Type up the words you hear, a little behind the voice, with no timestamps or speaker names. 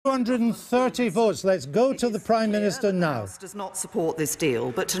230 votes. Let's go to the Prime Minister now. The House does not support this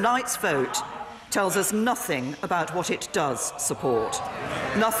deal, but tonight's vote tells us nothing about what it does support.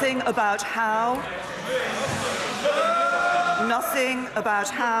 Nothing about how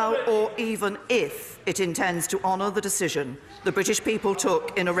or even if it intends to honour the decision the British people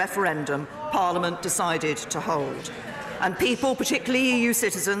took in a referendum Parliament decided to hold. And people, particularly EU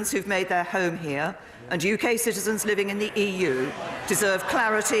citizens who've made their home here, and UK citizens living in the EU, deserve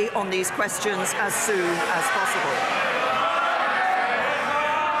clarity on these questions as soon as possible.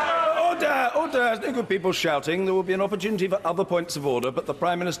 Order! There's no good people shouting. There will be an opportunity for other points of order, but the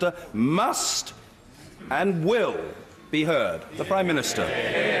Prime Minister must and will be heard. The Prime Minister.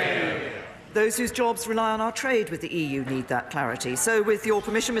 Those whose jobs rely on our trade with the EU need that clarity. So, with your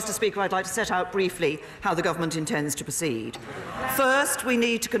permission, Mr. Speaker, I'd like to set out briefly how the government intends to proceed. First, we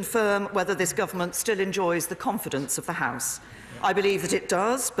need to confirm whether this government still enjoys the confidence of the House. I believe that it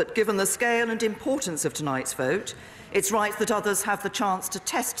does, but given the scale and importance of tonight's vote, it's right that others have the chance to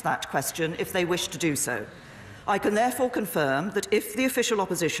test that question if they wish to do so. I can therefore confirm that if the official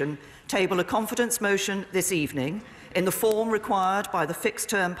opposition table a confidence motion this evening, in the form required by the Fixed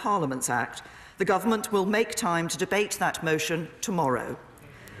Term Parliaments Act, the government will make time to debate that motion tomorrow.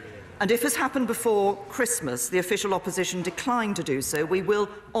 And if, as happened before Christmas, the official opposition declined to do so, we will,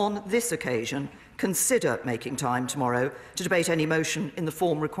 on this occasion, consider making time tomorrow to debate any motion in the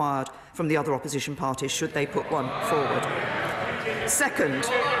form required from the other opposition parties, should they put one forward. Second,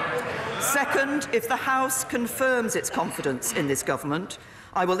 if the House confirms its confidence in this government,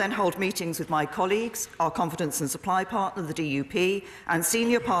 I will then hold meetings with my colleagues, our confidence and supply partner, the DUP, and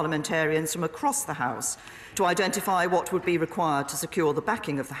senior parliamentarians from across the House to identify what would be required to secure the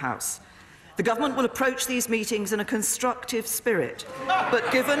backing of the House. The government will approach these meetings in a constructive spirit, but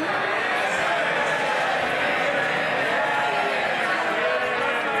given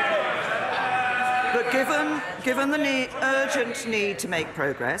the urgent need to make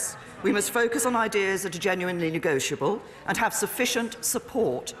progress, we must focus on ideas that are genuinely negotiable and have sufficient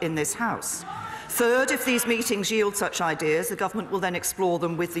support in this House. Third, if these meetings yield such ideas, the government will then explore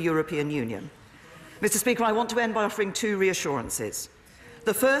them with the European Union. Mr. Speaker, I want to end by offering two reassurances.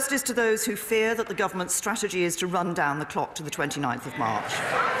 The first is to those who fear that the government's strategy is to run down the clock to the 29th of March.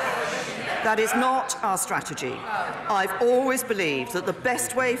 That is not our strategy. I've always believed that the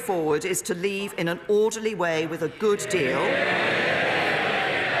best way forward is to leave in an orderly way with a good deal,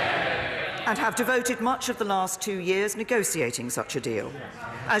 and have devoted much of the last 2 years negotiating such a deal.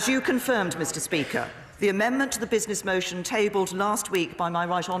 As you confirmed, Mr. Speaker, the amendment to the business motion tabled last week by my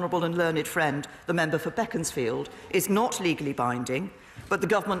right honourable and learned friend, the member for Beaconsfield, is not legally binding, but the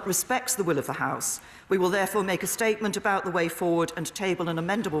government respects the will of the House. We will therefore make a statement about the way forward and table an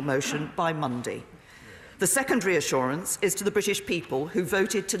amendable motion by Monday. The second reassurance is to the British people who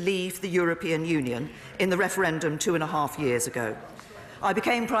voted to leave the European Union in the referendum 2.5 years ago. I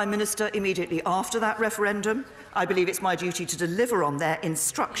became Prime Minister immediately after that referendum. I believe it's my duty to deliver on their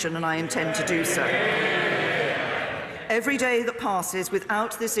instruction, and I intend to do so. Every day that passes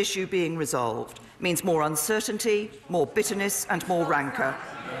without this issue being resolved means more uncertainty, more bitterness and more rancour.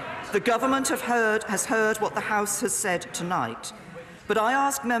 The government has heard what the House has said tonight, but I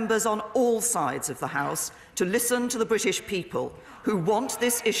ask members on all sides of the House to listen to the British people who want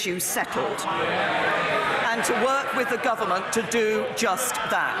this issue settled, and to work with the government to do just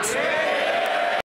that.